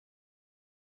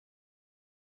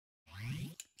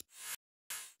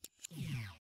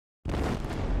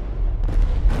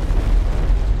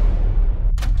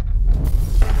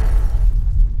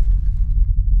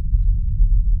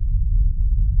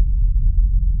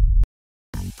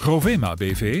Grovema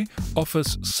BV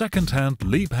offers second-hand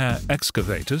Liebherr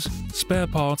excavators, spare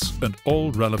parts and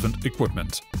all relevant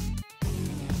equipment.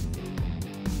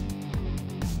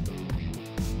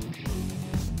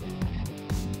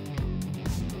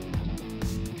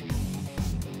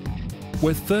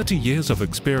 With 30 years of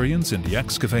experience in the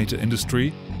excavator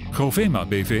industry, Grovema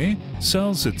BV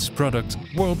sells its products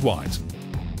worldwide.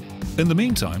 In the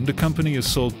meantime, the company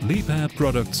has sold Liebherr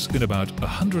products in about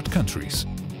 100 countries.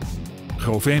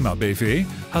 Grovema BV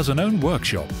has an own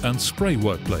workshop and spray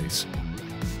workplace.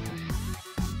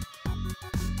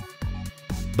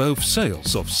 Both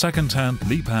sales of second-hand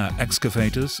Liebherr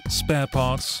excavators, spare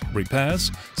parts,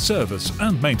 repairs, service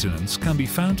and maintenance can be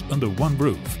found under one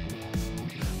roof.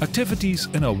 Activities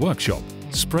in our workshop,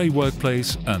 spray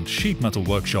workplace and sheet metal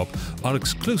workshop are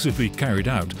exclusively carried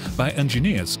out by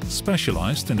engineers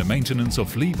specialized in the maintenance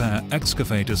of Liebherr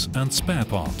excavators and spare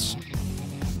parts.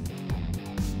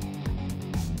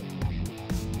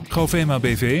 Grovema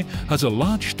BV has a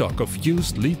large stock of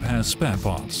used Liebherr spare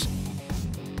parts.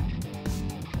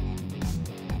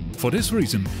 For this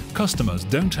reason, customers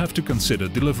don't have to consider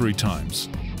delivery times.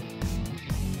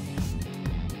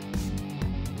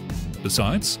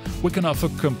 Besides, we can offer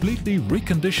completely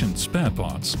reconditioned spare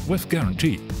parts with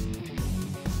guarantee.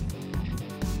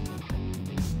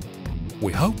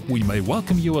 We hope we may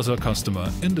welcome you as our customer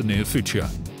in the near future.